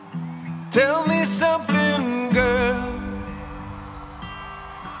Tell me something, girl.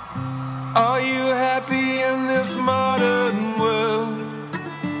 Are you happy in this modern world?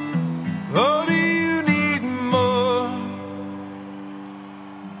 Or do you need more?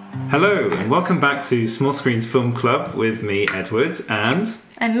 Hello, and welcome back to Small Screens Film Club with me, Edward, and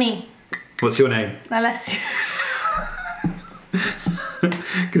me. What's your name? Alessia.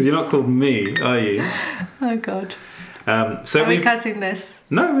 Because you're not called me, are you? Oh God. So Are we cutting this?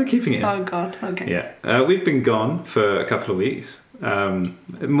 No, we're keeping it in. Oh God. Okay. Yeah. We've been gone for a couple of weeks.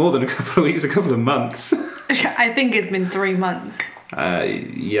 More than a couple of weeks, a couple of months. I think it's been 3 months.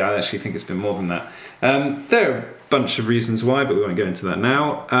 Yeah, I actually think it's been more than that. There are a bunch of reasons why, but we won't go into that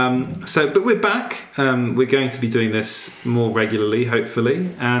now. But we're back. We're going to be doing this more regularly, hopefully.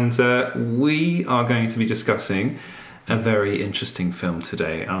 And we are going to be discussing a very interesting film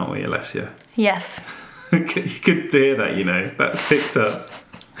today, aren't we, Alessia? Yes. You could hear that, that picked up.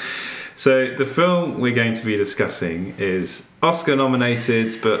 So the film we're going to be discussing is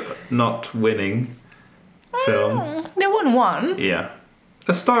Oscar-nominated but not winning film. They won one. Yeah.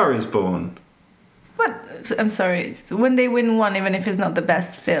 A Star Is Born. What? I'm sorry. When they win one, even if it's not the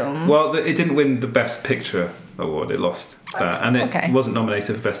best film. Well, it didn't win the Best Picture award. It lost that. And it wasn't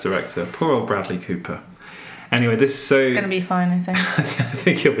nominated for Best Director. Poor old Bradley Cooper. Anyway, it's going to be fine, I think. I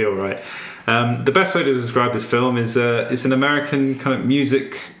think he'll be all right. The best way to describe this film is it's an American kind of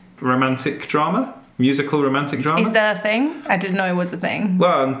musical romantic drama. Is that a thing? I didn't know it was a thing.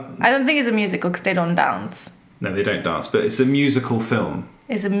 Well, I don't think it's a musical because they don't dance. No, they don't dance, but it's a musical film.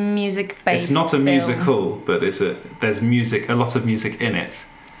 It's a music-based. It's not a film. musical, but there's music, a lot of music in it.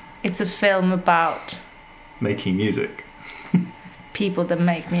 It's a film about making music. People that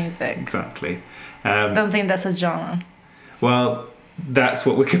make music. Exactly. Don't think that's a genre. Well, that's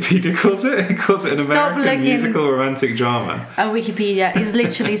what Wikipedia calls it. It calls it an American musical romantic drama. Wikipedia is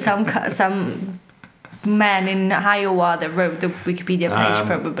literally some man in Iowa that wrote the Wikipedia page,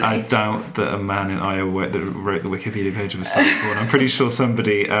 probably. I doubt that a man in Iowa that wrote the Wikipedia page of A Star Is Born. I'm pretty sure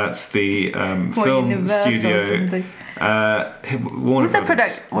somebody at the film Universal studio.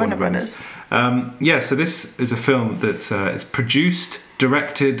 Warner Brothers. So this is a film that is produced,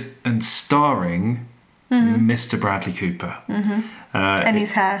 directed, and starring Mr. Bradley Cooper. And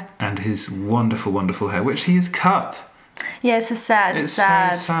his hair. And his wonderful, wonderful hair, which he has cut. Yeah, it's sad. It's so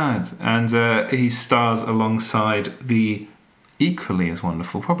sad. And he stars alongside the equally as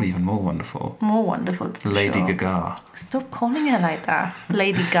wonderful, probably even more wonderful. Lady Gaga. Stop calling her like that.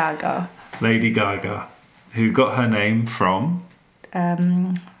 Lady Gaga. Lady Gaga, who got her name from...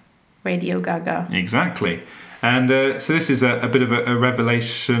 Radio Gaga. Exactly. And so this is a bit of a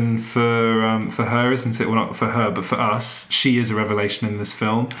revelation for her, isn't it? Well, not for her, but for us. She is a revelation in this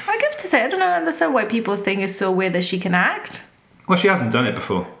film. I have to say, I don't understand why people think it's so weird that she can act. Well, she hasn't done it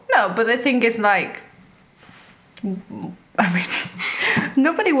before. No, but I think it's like... I mean,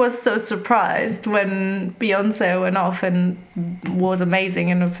 nobody was so surprised when Beyonce went off and was amazing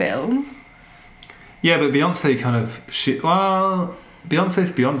in a film. Yeah, but Beyonce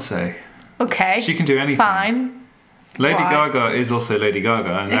Beyonce's Beyonce. Okay. She can do anything. Fine. Lady Gaga is also Lady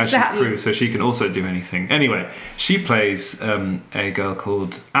Gaga, and as she's proved, so she can also do anything. Anyway, she plays a girl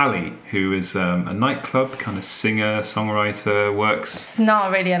called Ali, who is a nightclub kind of singer, songwriter, works... It's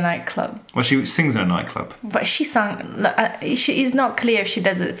not really a nightclub. Well, she sings in a nightclub. But she sang... It's not clear if she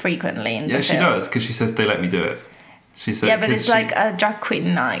does it frequently in the film. Yeah, she does, because she says they let me do it. She said, yeah, but it's like a drag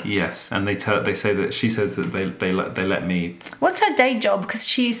queen night. Yes, and they say that she says that they let me. What's her day job? Because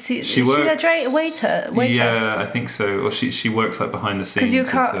she works. She's a waitress. Yeah, I think so. Or she works like behind the scenes.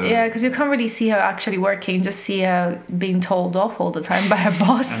 Because you can't really see her actually working. Just see her being told off all the time by her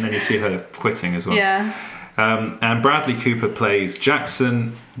boss. And then you see her quitting as well. Yeah. And Bradley Cooper plays Jack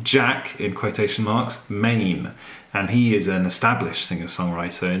in quotation marks Maine, and he is an established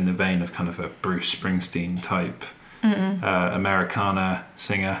singer-songwriter in the vein of kind of a Bruce Springsteen type. Americana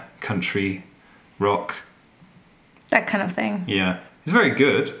singer, country, rock, that kind of thing. Yeah, he's very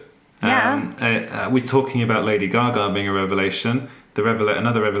good. Yeah. We're talking about Lady Gaga being a revelation.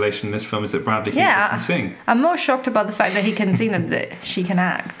 Another revelation in this film is that Bradley Cooper can sing. I'm more shocked about the fact that he can sing than that she can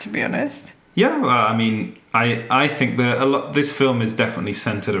act, to be honest. Yeah, well, I mean, I think that this film is definitely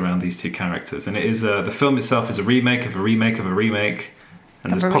centered around these two characters, and it is the film itself is a remake of a remake of a remake.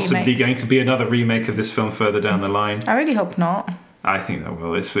 And there's possibly going to be another remake of this film further down the line. I really hope not. I think that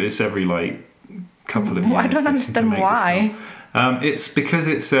will. It's every couple of years. I don't understand why. It's because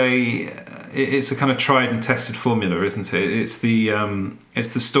it's a kind of tried and tested formula, isn't it? It's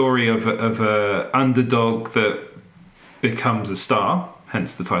the story of a underdog that becomes a star.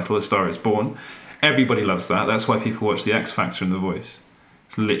 Hence the title, A Star Is Born. Everybody loves that. That's why people watch The X Factor and The Voice.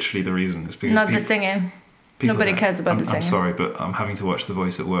 It's literally the reason. It's because Not the singing. Nobody cares about the singing. I'm sorry, but I'm having to watch The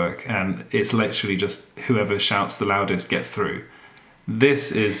Voice at work, and it's literally just whoever shouts the loudest gets through.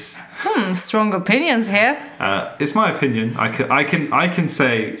 This is strong opinions here. It's my opinion. I can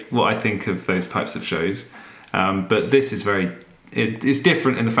say what I think of those types of shows, but this is it's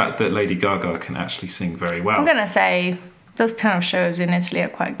different in the fact that Lady Gaga can actually sing very well. I'm gonna say those kind of shows in Italy are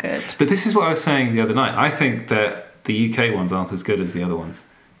quite good. But this is what I was saying the other night. I think that the UK ones aren't as good as the other ones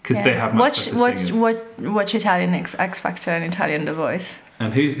because they have much better singers. Watch Italian X Factor and Italian The Voice.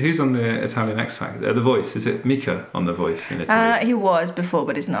 And who's on the Italian X Factor? The Voice, is it Mika on The Voice in Italy? He was before,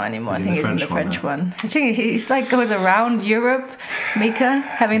 but he's not anymore. I think he's in the French one. I think he's goes around Europe, Mika,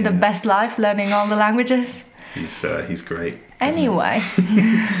 having the best life, learning all the languages. He's great. Anyway,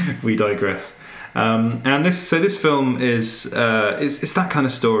 we digress. And this film is it's that kind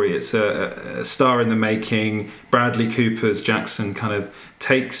of story. It's a star in the making. Bradley Cooper's Jackson kind of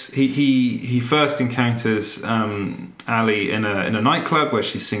takes he first encounters Ali in a nightclub where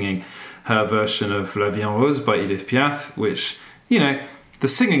she's singing her version of La Vie en Rose by Edith Piaf, which, you know, the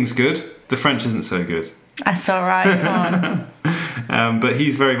singing's good, the French isn't so good. That's all right. But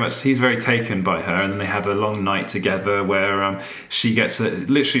he's very taken by her, and then they have a long night together where she gets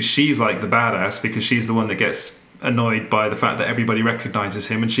literally she's like the badass because she's the one that gets annoyed by the fact that everybody recognises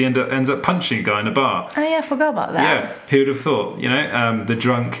him, and she ends up punching a guy in a bar. Oh yeah, I forgot about that. Yeah, who would have thought? You know, the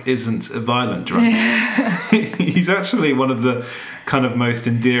drunk isn't a violent drunk. He's actually one of the kind of most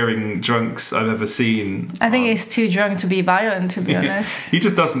endearing drunks I've ever seen. I think he's too drunk to be violent, to be honest. He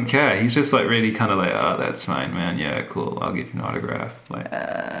just doesn't care. He's just like really kind of like, oh, that's fine, man. Yeah, cool. I'll give you an autograph. Like,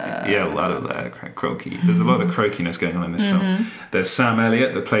 yeah, a lot of that croaky. There's a lot of croakiness going on in this film. There's Sam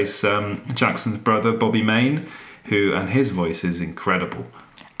Elliott that plays Jackson's brother, Bobby Maine, and his voice is incredible.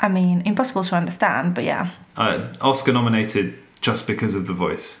 I mean, impossible to understand, but yeah. Oscar nominated just because of the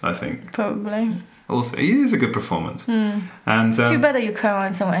voice, I think. Probably. Also, it is a good performance. And it's too bad that you can't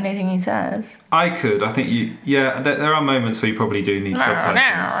understand anything he says. I could. I think there are moments where you probably do need subtitles.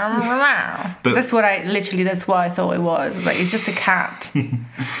 But that's what I thought it was. Like, it's just a cat.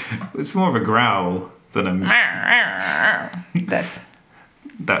 It's more of a growl than a...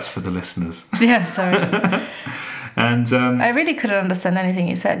 That's for the listeners. Yeah, sorry. And I really couldn't understand anything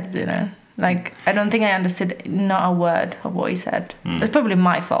he said, you know. Like, I don't think I understood not a word of what he said. It's probably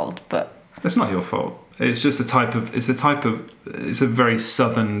my fault, but... It's not your fault. It's just it's a very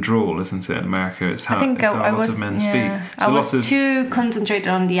southern drawl, isn't it, in America? It's how lots of men speak. I was too concentrated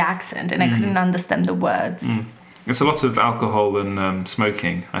on the accent and I couldn't understand the words. It's a lot of alcohol and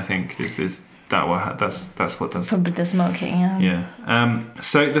smoking, I think, is that what that's what does. Probably the smoking, yeah. Yeah.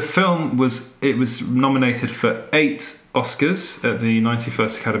 So the film was nominated for 8 Oscars at the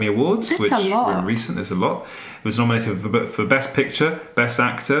 91st Academy Awards, That's which a lot. were recent. There's a lot. It was nominated for Best Picture, Best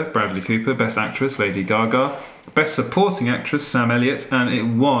Actor, Bradley Cooper, Best Actress, Lady Gaga, Best Supporting Actress, Sam Elliott, and it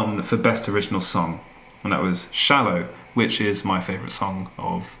won for Best Original Song. And that was Shallow, which is my favourite song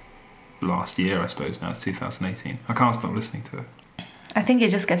of last year, I suppose. Now it's 2018. I can't stop listening to it. I think it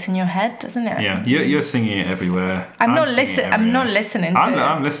just gets in your head, doesn't it? Yeah, you're singing it everywhere. I'm not listening to it.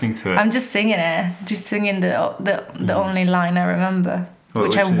 I'm listening to it. I'm just singing it. Just singing the only line I remember,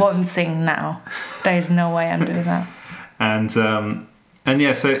 which I won't sing now. There is no way I'm doing that. And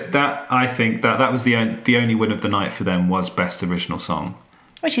yeah, so that I think that was the only win of the night for them was Best Original Song.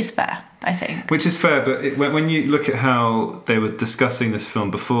 Which is fair, I think. Which is fair, but when you look at how they were discussing this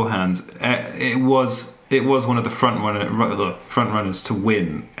film beforehand, it was one of the front runners to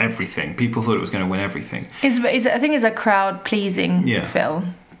win everything. People thought it was going to win everything. I think it's a crowd-pleasing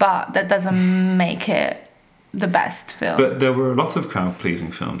film, but that doesn't make it the best film. But there were a lot of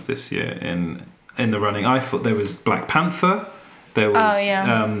crowd-pleasing films this year in the running. I thought there was Black Panther. There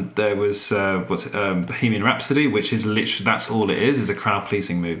was Bohemian Rhapsody, which is literally that's all it is a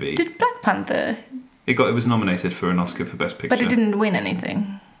crowd-pleasing movie. Did Black Panther? It was nominated for an Oscar for Best Picture, but it didn't win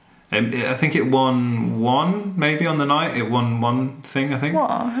anything. I think it won one, maybe on the night. It won one thing, I think.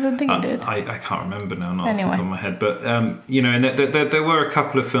 What? I don't think it did. I can't remember now, not off the top of my head. But, and there were a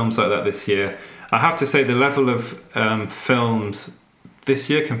couple of films like that this year. I have to say the level of films this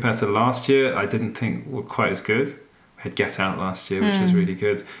year compared to last year, I didn't think were quite as good. We had Get Out last year, which was really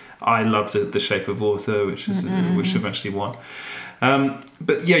good. I loved The Shape of Water, which eventually won.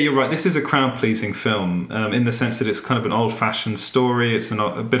 But yeah, you're right. This is a crowd-pleasing film in the sense that it's kind of an old-fashioned story. It's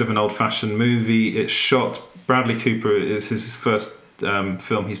a bit of an old-fashioned movie. It's shot. Bradley Cooper. This is his first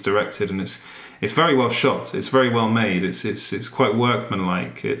film he's directed, and it's very well shot. It's very well made. It's quite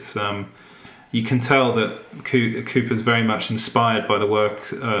workmanlike. It's you can tell that Cooper's very much inspired by the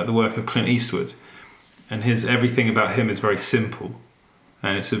work of Clint Eastwood, and everything about him is very simple.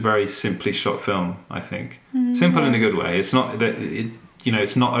 and it's a very simply shot film. I think simple in a good way. It's not that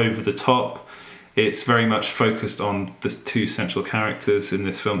it's not over the top. It's very much focused on the two central characters in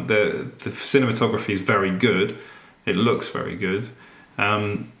this film. The cinematography is very good. It looks very good.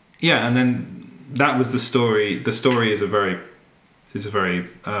 And then that was the story. The story is a very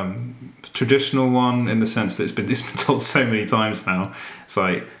traditional one in the sense that it's been told so many times now. It's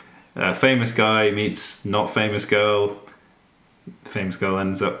like famous guy meets not famous girl. Famous girl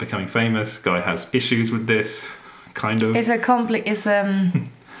ends up becoming famous. Guy has issues with this, kind of. It's a complex.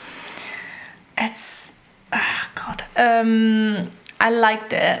 It's God. I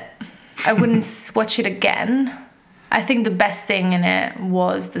liked it. I wouldn't watch it again. I think the best thing in it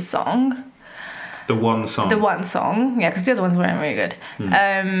was the song. The one song, yeah, because the other ones weren't really good.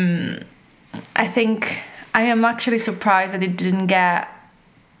 I think I am actually surprised that it didn't get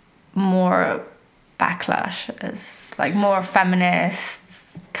more backlash as like more feminist,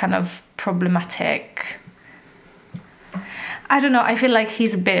 kind of problematic. I don't know. I feel like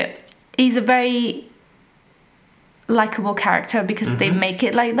he's a very likable character because they make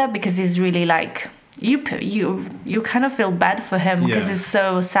it like that, because he's really like you kind of feel bad for him because he's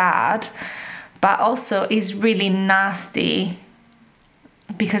so sad. But also is really nasty,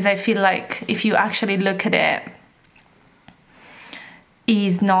 because I feel like if you actually look at it,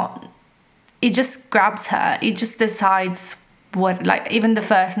 it just grabs her. It just decides what, like, even the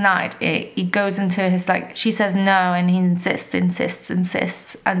first night, it goes into his, like, she says no, and he insists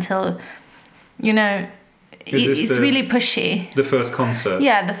until, it's really pushy. The first concert?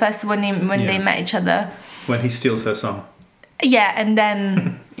 Yeah, the first when they met each other. When he steals her song. Yeah, and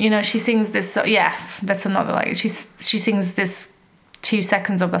then she sings this. That's another, like, she sings this 2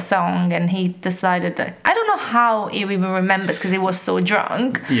 seconds of a song, and he decided that, I don't know how he even remembers because he was so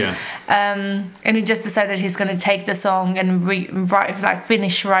drunk. Yeah. And he just decided he's going to take the song and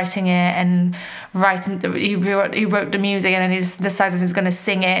finish writing it and he wrote the music, and then he's decided he's going to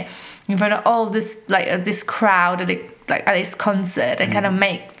sing it in front of all this this crowd at this concert and kind of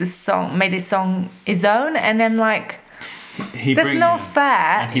made this song his own, and then like. That's not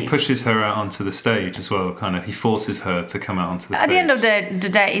fair. And he pushes her out onto the stage as well, kind of. He forces her to come out onto the stage. At the end of the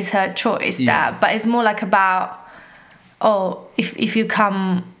day, it's her choice, but it's more like about, if you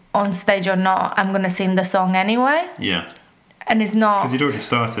come on stage or not, I'm going to sing the song anyway. Yeah. And it's not... Because he'd already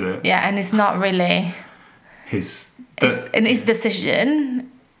started it. Yeah, and it's not really... His decision.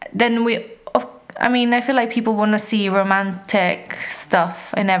 Then I feel like people want to see romantic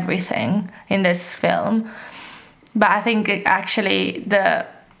stuff and everything in this film. But I think actually the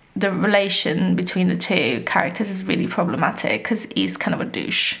relation between the two characters is really problematic, because he's kind of a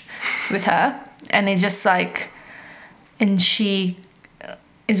douche with her, and he's just like, and she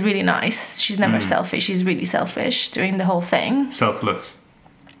is really nice. She's never selfish. She's really selfish during the whole thing. Selfless.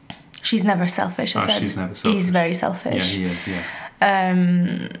 She's never selfish. I said. She's never selfish. He's very selfish. Yeah, he is. Yeah.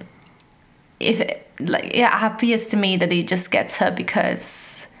 It appears to me that he just gets her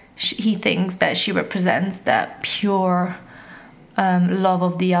because he thinks that she represents that pure love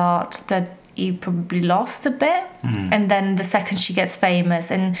of the art that he probably lost a bit. And then the second she gets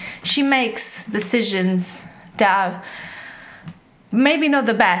famous and she makes decisions that are maybe not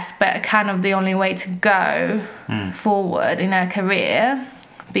the best, but kind of the only way to go forward in her career,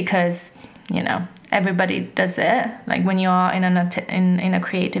 because everybody does it. Like when you are in a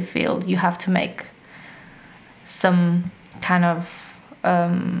creative field, you have to make some kind of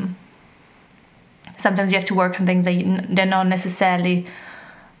sometimes you have to work on things that they're not necessarily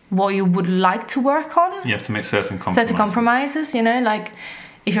what you would like to work on. You have to make certain compromises. Like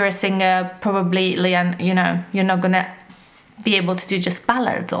if you're a singer, probably, you're not going to be able to do just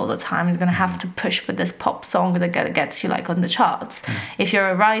ballads all the time. You're going to have to push for this pop song that gets you like on the charts. If you're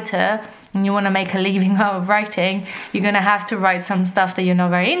a writer and you want to make a living out of writing, you're going to have to write some stuff that you're not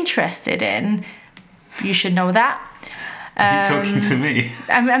very interested in. You should know that. Are you talking to me?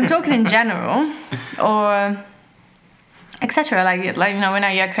 I'm talking in general, or etc. Like when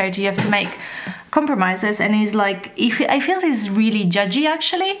you're a creator, you have to make compromises, and he's like, I feel he's really judgy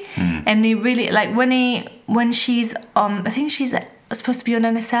actually, and he really like when she's on. I think she's supposed to be on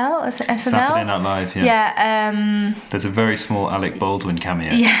SNL. Saturday Night Live. Yeah. There's a very small Alec Baldwin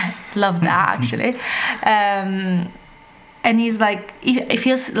cameo. Yeah, love that actually. And he's like, he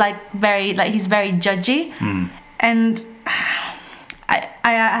feels like very like he's very judgy, and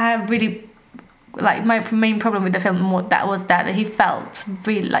I really like my main problem with the film was that he felt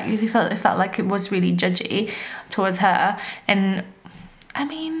really like it felt like it was really judgy towards her. And I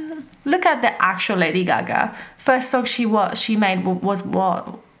mean, look at the actual Lady Gaga. First song she made was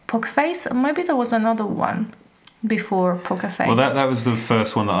what, Poker Face, or maybe there was another one. before Poker Face. Well, that was the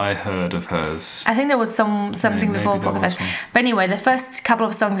first one that I heard of hers. I think there was something before maybe there Poker was Face. one. But anyway, the first couple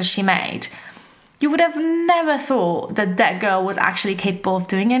of songs that she made, you would have never thought that girl was actually capable of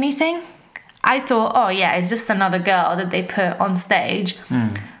doing anything. I thought, oh yeah, it's just another girl that they put on stage,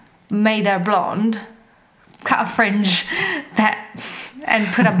 made her blonde, cut a fringe and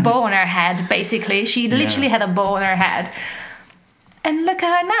put a bow on her head, basically. She literally had a bow on her head. And look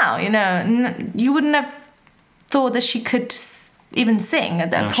at her now, you know. You wouldn't have thought that she could even sing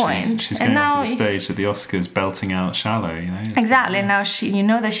at that point. She's going onto the stage at the Oscars belting out Shallow, you know. Exactly. Now you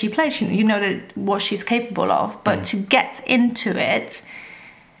know that she plays, you know that what she's capable of, but to get into it,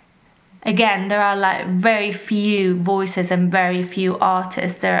 again, there are like very few voices and very few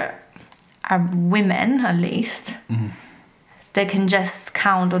artists. There are women, at least, that can just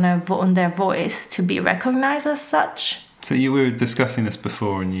count on their voice to be recognized as such. So we were discussing this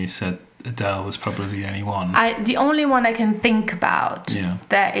before, and you said Adele was probably the only one. The only one I can think about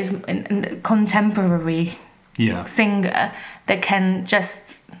that is a contemporary singer that can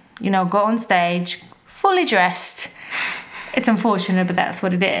just, you know, go on stage fully dressed. It's unfortunate, but that's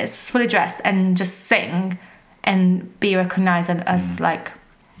what it is. Fully dressed and just sing and be recognized as like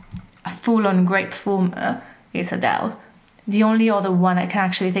a full-on great performer is Adele. The only other one I can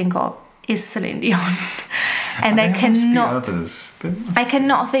actually think of is Celine Dion. And I cannot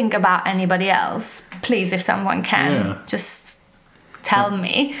think about anybody else. Please, if someone can, just tell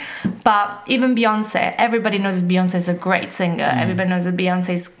me. But even Beyonce, everybody knows that Beyonce is a great singer. Everybody knows that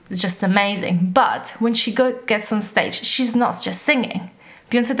Beyonce is just amazing. But when she gets on stage, she's not just singing.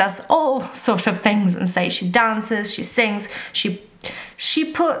 Beyonce does all sorts of things on stage. She dances, she sings, she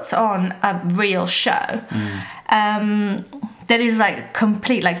puts on a real show that is like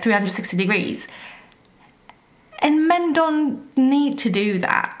complete, like 360 degrees. And men don't need to do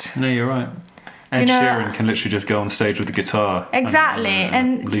that. No, you're right. Ed Sheeran can literally just go on stage with the guitar. Exactly.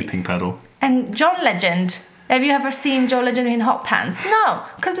 And looping pedal. And John Legend. Have you ever seen John Legend in hot pants? No,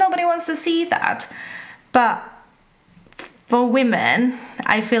 because nobody wants to see that. But for women,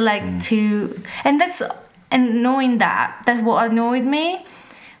 I feel like and knowing that's what annoyed me,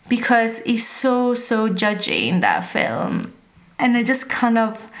 because he's so judgy in that film. And I just kind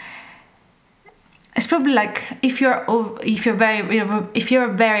of... It's probably like if you're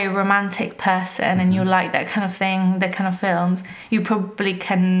a very romantic person and you like that kind of thing, that kind of films, you probably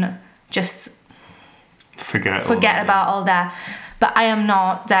can just forget about all that. But I am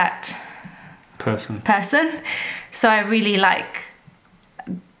not that person. So I really like.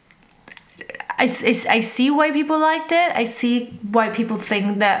 I see why people liked it. I see why people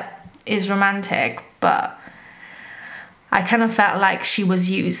think that is romantic, but I kind of felt like she was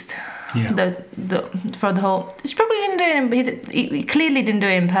used. For the whole, she probably didn't do it. He clearly didn't do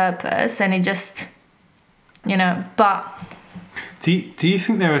it on purpose, and he just, you know. But do you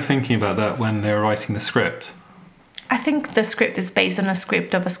think they were thinking about that when they were writing the script? I think the script is based on a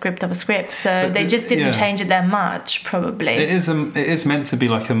script of a script of a script, so they just didn't change it that much. Probably it is meant to be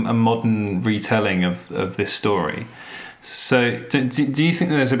like a modern retelling of this story. So do you think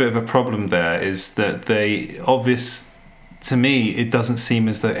there's a bit of a problem there? Is that to me, it doesn't seem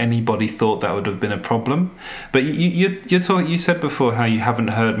as though anybody thought that would have been a problem. But you said before how you haven't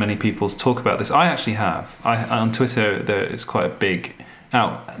heard many people talk about this. I actually have. On Twitter, there is quite a big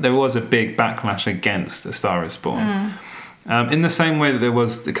there was a big backlash against A Star Is Born. In the same way that there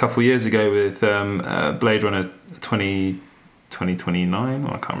was a couple of years ago with Blade Runner 2029, I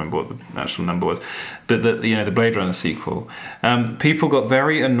can't remember what the actual number was, but the Blade Runner sequel. People got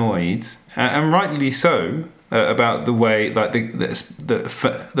very annoyed, and rightly so, about the way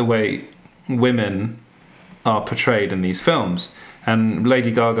the way women are portrayed in these films, and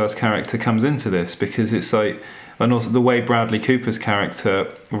Lady Gaga's character comes into this because it's like, and also the way Bradley Cooper's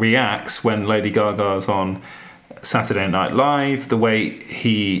character reacts when Lady Gaga's on Saturday Night Live, the way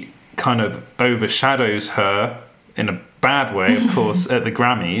he kind of overshadows her in a bad way, of course, at the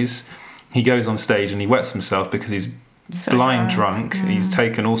Grammys. He goes on stage and he wets himself because he's blind drunk. He's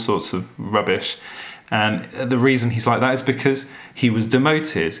taken all sorts of rubbish. And the reason he's like that is because he was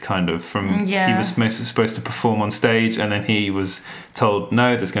demoted, kind of, from... He was supposed to perform on stage, and then he was told,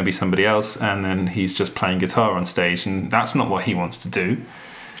 no, there's going to be somebody else, and then he's just playing guitar on stage, and that's not what he wants to do.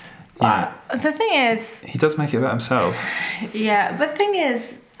 The thing is... He does make it about himself. Yeah, but the thing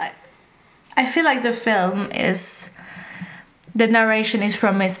is, I feel like the film is... The narration is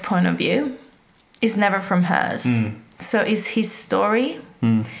from his point of view. It's never from hers. So it's his story.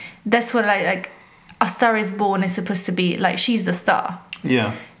 That's what I like... A Star Is Born is supposed to be like, she's the star.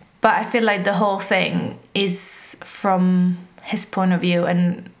 Yeah. But I feel like the whole thing is from his point of view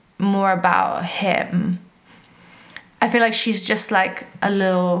and more about him. I feel like she's just like a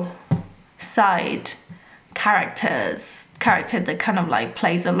little side character that kind of like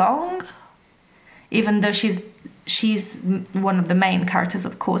plays along, even though she's one of the main characters,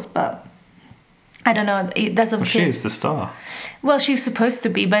 of course, but I don't know, it doesn't Well, feel... she is the star. Well, she's supposed to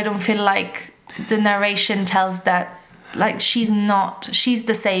be, but I don't feel like the narration tells that, like, she's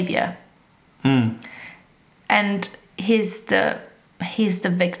the savior. And he's the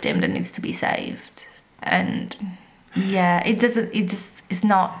victim that needs to be saved. And yeah, it's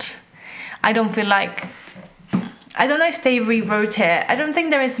not, I don't feel like, I don't know if they rewrote it. I don't think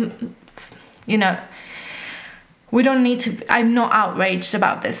there is, you know, we don't need to, I'm not outraged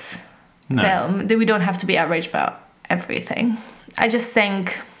about this film. We don't have to be outraged about everything. I just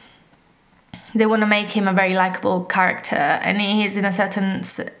think they want to make him a very likable character, and he is in a certain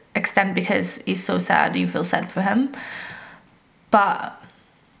extent because he's so sad, you feel sad for him. But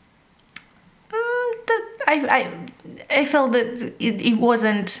I feel that it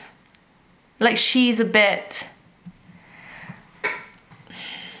wasn't, like, she's a bit,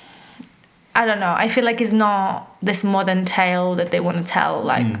 I don't know, I feel like it's not this modern tale that they want to tell,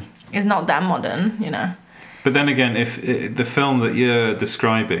 like, it's not that modern, you know. But then again, if the film that you're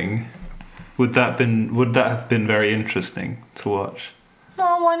describing, would that have been very interesting to watch?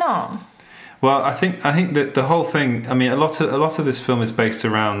 Well, why not? Well, I think that the whole thing, I mean, a lot of this film is based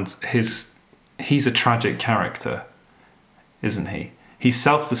around he's a tragic character, isn't he? He's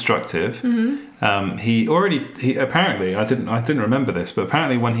self-destructive. He apparently, I didn't remember this, but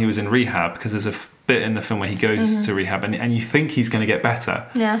apparently when he was in rehab, because there's a bit in the film where he goes to rehab, and you think he's going to get better.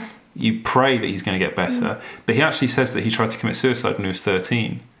 Yeah. You pray that he's going to get better, but he actually says that he tried to commit suicide when he was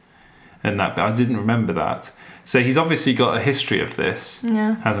 13, and that, but I didn't remember that. So he's obviously got a history of this,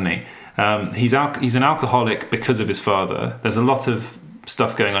 hasn't he? He's an alcoholic because of his father. There's a lot of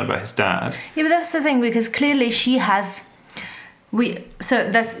stuff going on about his dad. Yeah, but that's the thing, because clearly she has. So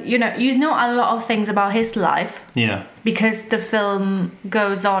there's, you know a lot of things about his life. Yeah. Because the film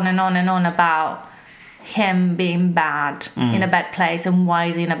goes on and on and on about him being bad, in a bad place, and why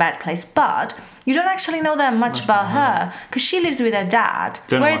is he in a bad place. But you don't actually know that much about her, because she lives with her dad.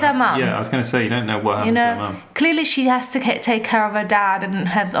 Where is her mum? Yeah, I was going to say, you don't know what happened to her mum. Clearly she has to take care of her dad and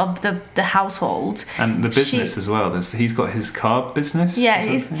head of the household. And the business as well. He's got his car business. Yeah,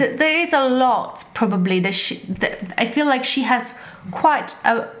 there is a lot probably that I feel like she has quite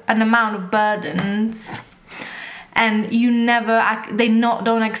an amount of burdens. And they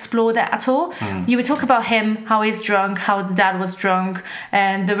don't explore that at all. You would talk about him, how he's drunk, how the dad was drunk,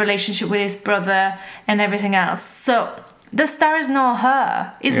 and the relationship with his brother and everything else. So the star is not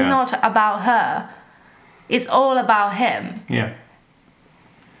her. It's not about her. It's all about him. Yeah.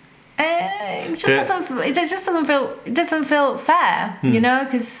 It doesn't feel fair, you know,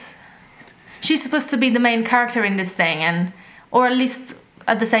 because she's supposed to be the main character in this thing, or at least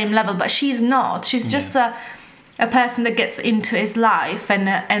at the same level, but she's not. She's just a person that gets into his life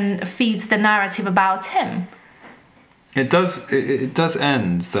and feeds the narrative about him. It does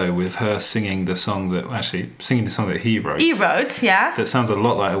end though with her singing the song that he wrote. He wrote, yeah. That sounds a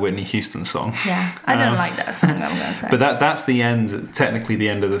lot like a Whitney Houston song. Yeah, I don't like that song. I'm gonna say. But that's the end, technically the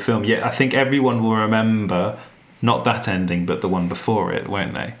end of the film. Yeah, I think everyone will remember not that ending, but the one before it,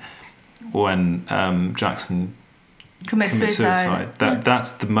 won't they? When Jackson commits suicide.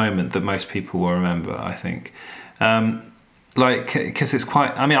 That's the moment that most people will remember, I think. Because it's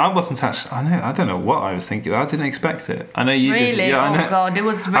quite. I mean, I wasn't actually. I don't know what I was thinking. I didn't expect it. I know you did. Really? Yeah, I know. Oh God, it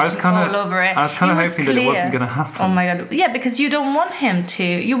was written all over it. I was kind of hoping that it wasn't going to happen. Oh my God! Yeah, because you don't want him to.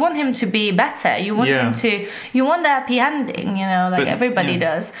 You want him to be better. You want him to. You want the happy ending. You know, like everybody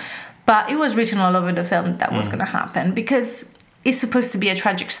does. But it was written all over the film that was going to happen, because it's supposed to be a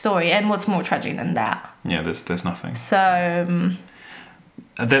tragic story, and what's more tragic than that? Yeah, there's nothing. So.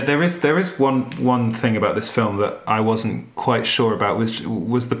 There is one thing about this film that I wasn't quite sure about, which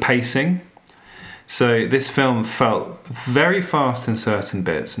was the pacing. So this film felt very fast in certain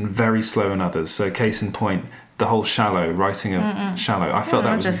bits and very slow in others. So case in point, the whole writing of Shallow. I felt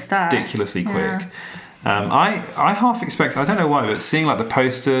that was ridiculously quick. I half expected, I don't know why, but seeing like the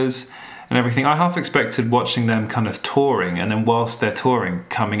posters and everything, I half expected watching them kind of touring, and then whilst they're touring,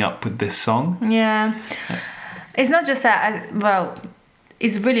 coming up with this song. Yeah. It's not just that,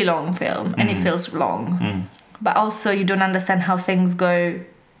 it's a really long film, and it feels long. But also you don't understand how things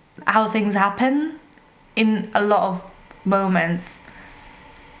happen in a lot of moments.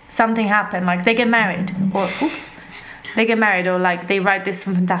 Something happened, like they get married, or like they write this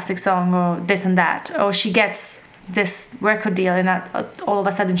fantastic song, or this and that, or she gets this record deal, and all of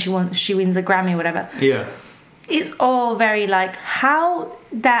a sudden she wins a Grammy, whatever. Yeah. it's all very like how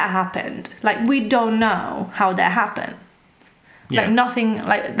that happened. Like we don't know how that happened. Yeah. Like nothing.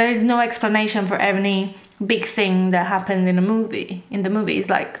 Like there is no explanation for any big thing that happened in the movie. In the movie, it's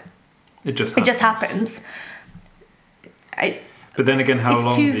like It just happens. But then again, how It's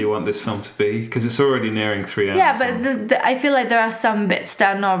long too- do you want this film to be? Because it's already nearing 3 hours. Yeah, but long. I feel like there are some bits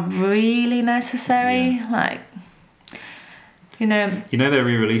that are not really necessary. Like, you know, they're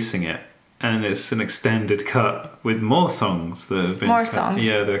re-releasing it, and it's an extended cut with more songs that have been More cut. songs.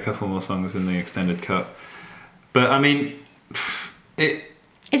 Yeah, there are a couple more songs in the extended cut. But I mean, it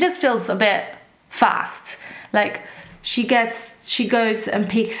it just feels a bit fast. Like she goes and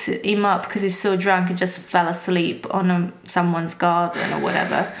picks him up because he's so drunk he just fell asleep on someone's garden or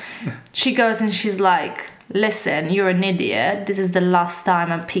whatever. She goes and she's like, listen, you're an idiot, this is the last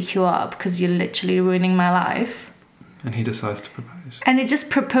time I pick you up because you're literally ruining my life. and he decides to propose. And he just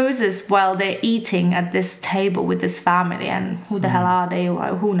proposes while they're eating at this table with this family, and who the hell are they?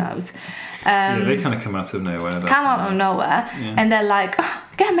 Well, who knows? Yeah, they kind of come out of nowhere. Come out of nowhere, and they're like, oh,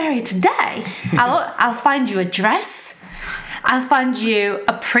 get married today. I'll find you a dress. I'll find you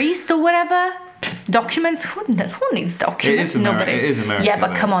a priest or whatever. Documents? Who needs documents? Nobody. It is America. Yeah, but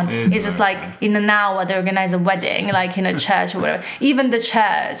though. come on. It is It's just America. like in an hour they organize a wedding, like in a church or whatever. Even the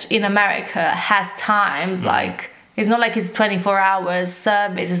church in America has times like it's not like it's 24 hours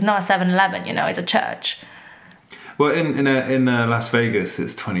service. It's not a 7-Eleven, it's a church. Well, in Las Vegas,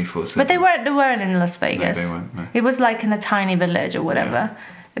 it's 24/7. But they weren't in Las Vegas. they weren't, no. It was like in a tiny village or whatever.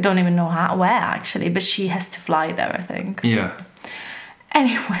 I don't even know where actually, but she has to fly there, I think. Yeah.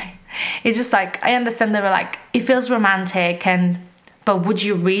 Anyway, it's just like I understand they were like it feels romantic, but would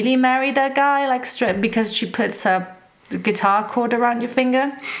you really marry that guy like straight because she puts a guitar chord around your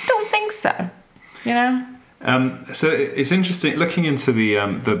finger? Don't think so. So it's interesting looking into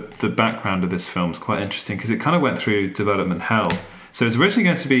the background of this film is quite interesting because it kind of went through development hell. So it was originally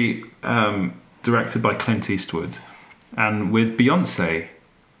going to be directed by Clint Eastwood, and with Beyonce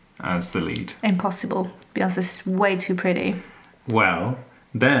as the lead. Impossible. Beyonce's way too pretty. Well,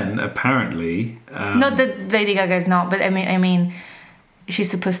 then apparently, Not that Lady Gaga is not, but I mean,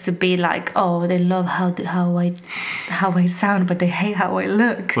 she's supposed to be like, oh, they love how I sound, but they hate how I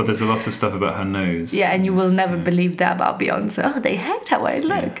look. well, there's a lot of stuff about her nose. Yeah, and you will never believe that about Beyonce. Oh, they hate how I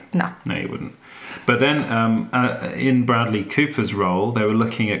look. No, you wouldn't. But then, in Bradley Cooper's role, they were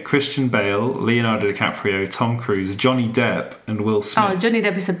looking at Christian Bale, Leonardo DiCaprio, Tom Cruise, Johnny Depp, and Will Smith. Oh, Johnny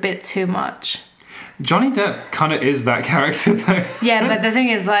Depp is a bit too much. Johnny Depp kind of is that character, though. Yeah, but the thing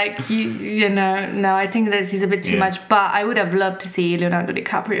is, like, no, I think that he's a bit too much. But I would have loved to see Leonardo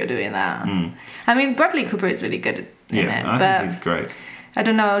DiCaprio doing that. I mean, Bradley Cooper is really good in it. I but think he's great. I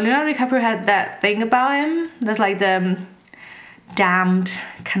don't know. Leonardo DiCaprio had that thing about him. There's like the damned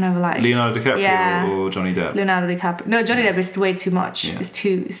kind of like Leonardo DiCaprio Yeah. or Johnny Depp? Leonardo DiCaprio. No, Johnny Depp is way too much. Yeah. It's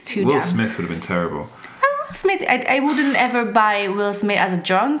too Will damned. Smith would have been terrible. Will Smith. I wouldn't ever buy Will Smith as a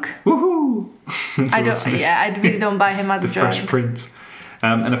drunk. Woohoo! I don't. Yeah, I really don't buy him as The a drunk. Fresh Prince.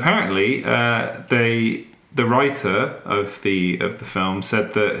 And apparently, the writer of the film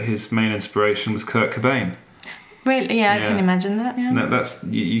said that his main inspiration was Kurt Cobain. Really? Yeah, I Yeah. can imagine that. Yeah. No, that's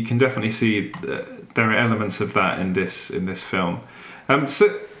you can definitely see there are elements of that in this film. So,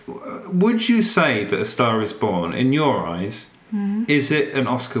 would you say that A Star Is Born, in your eyes, is it an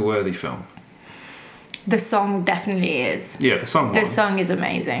Oscar-worthy film? The song definitely is. Yeah, the song. The song is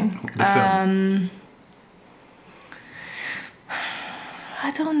amazing. The film.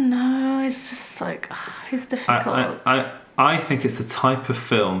 I don't know. It's just like it's difficult. I think it's the type of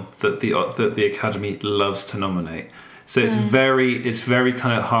film that the Academy loves to nominate. So it's very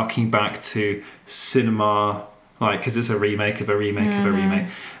kind of harking back to cinema, like because it's a remake of a remake of a remake,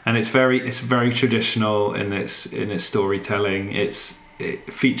 and it's very traditional in its storytelling. It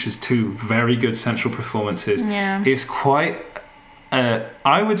features two very good central performances. Yeah. It's quite.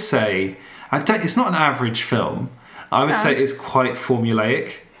 I would say it's not an average film. I would say it's quite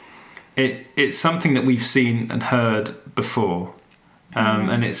formulaic. It's something that we've seen and heard before,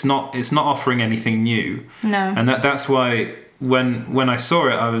 and it's not offering anything new. No. And that's why when I saw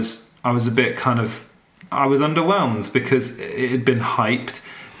it, I was a bit I was underwhelmed because it had been hyped.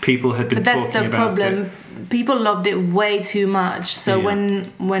 People had been But that's talking the about problem. it. People loved it way too much. So Yeah.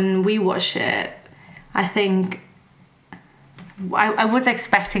 when we watched it, I think I was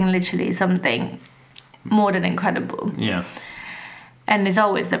expecting literally something more than incredible. Yeah. And it's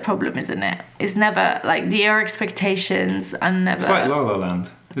always the problem, isn't it? It's never like your expectations are never. It's like La La Land.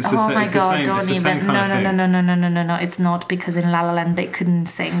 It's Oh my god! Don't it's the even. same kind of thing. No! It's not because in La La Land they couldn't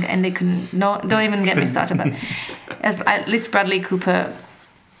sing and they couldn't. No, don't even get me started. But at least Bradley Cooper,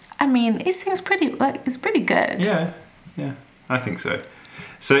 I mean, it seems it's pretty good. Yeah, I think so.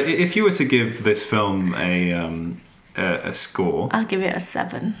 So if you were to give this film a score, I'll give it a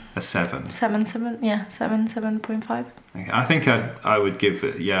 7. A 7. 7.5. Okay. I think I would give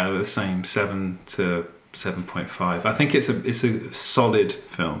it the same 7 to 7.5. I think it's a solid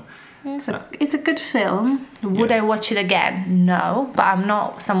film. It's a good film. Would I watch it again? No, but I'm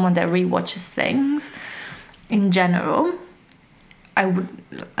not someone that rewatches things. In general, I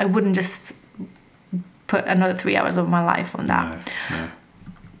wouldn't just put another 3 hours of my life on that. No.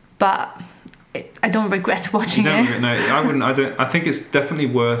 But I don't regret watching it. No, I wouldn't. I think it's definitely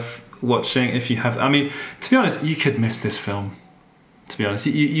worth watching if you have. I mean, to be honest, you could miss this film. To be honest,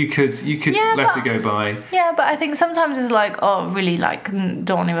 you could let it go by. Yeah, but I think sometimes it's like, oh, really, like,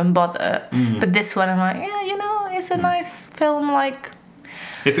 don't even bother. But this one, I'm like, yeah, it's a nice film. Like,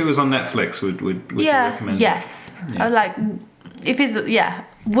 if it was on Netflix, would you recommend it? Yes. Yeah. Like, if it's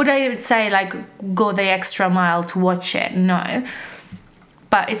would I say like go the extra mile to watch it? No,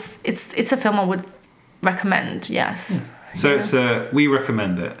 but it's a film I would recommend. Yes. So we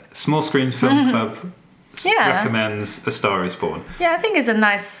recommend it. Small Screen Film Club. Recommends A Star Is Born. Yeah, I think it's a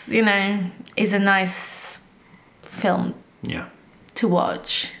nice, it's a nice film. Yeah. To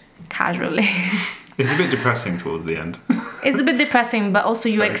watch casually. It's a bit depressing towards the end. It's a bit depressing, but also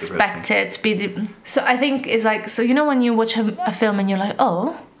you expect it to be. So I think it's like, when you watch a film and you're like,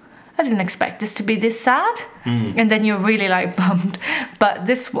 oh, I didn't expect this to be this sad, and then you're really like bummed. But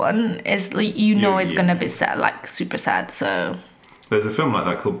this one is like, it's gonna be sad, like super sad. So. There's a film like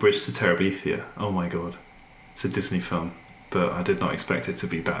that called Bridge to Terabithia. Oh my god. It's a Disney film, but I did not expect it to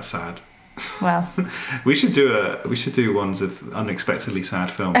be that sad. Well, we should do ones of unexpectedly sad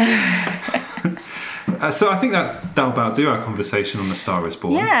films. So I think that'll about do our conversation on The Star Is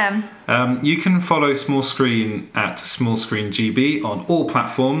Born. Yeah. You can follow Small Screen at Small Screen GB on all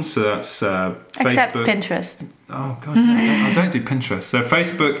platforms. So that's except Facebook. Pinterest. Oh god, I don't do Pinterest. So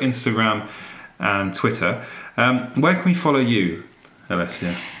Facebook, Instagram, and Twitter. Where can we follow you,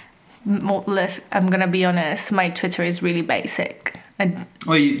 Alessia? I'm gonna be honest. My Twitter is really basic. I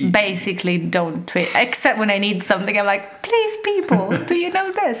basically don't tweet, except when I need something. I'm like, please, people, do you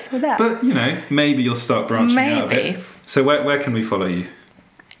know this or that? But maybe you'll start branching out of it. So where can we follow you?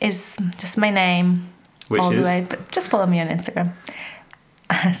 It's just my name, which all is? The way. But just follow me on Instagram.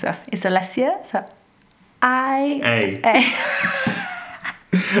 So it's Alessia. So A.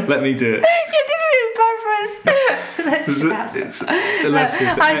 Let me do it. You did it on purpose.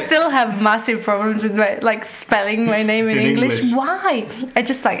 I still have massive problems with spelling my name in English. Why? I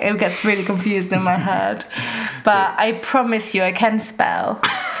just it gets really confused in my head. But I promise you, I can spell.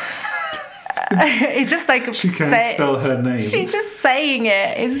 It's just like she can't spell her name. She's just saying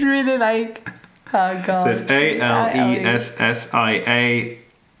it. It's really like, oh god. So it's ALESSIA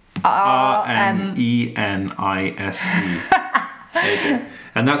RMENISE. There you go.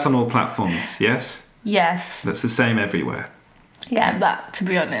 And that's on all platforms, yes? Yes. That's the same everywhere. Yeah, but to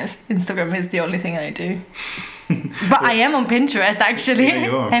be honest, Instagram is the only thing I do. But I am on Pinterest, actually. Yeah,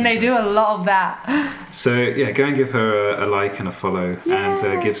 you are on and Pinterest. I do a lot of that. So, go and give her a like and a follow. Yeah.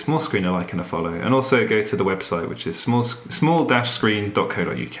 And give Small Screen a like and a follow. And also go to the website, which is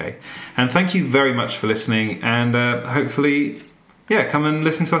small-screen.co.uk. And thank you very much for listening. And hopefully, come and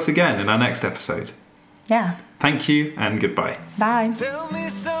listen to us again in our next episode. Yeah. Thank you and goodbye. Bye. Tell me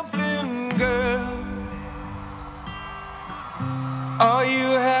something, girl. Are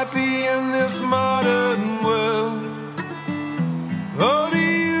you happy in this modern world? Or do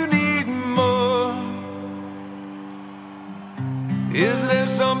you need more? Is there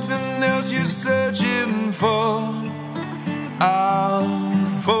something else you're searching for?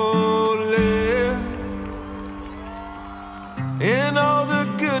 I'm falling. In all the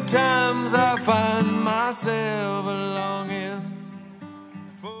good times I find myself longing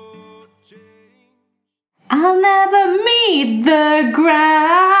for change. I'll never meet the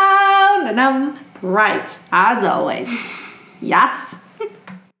ground. And I'm right, as always. Yes.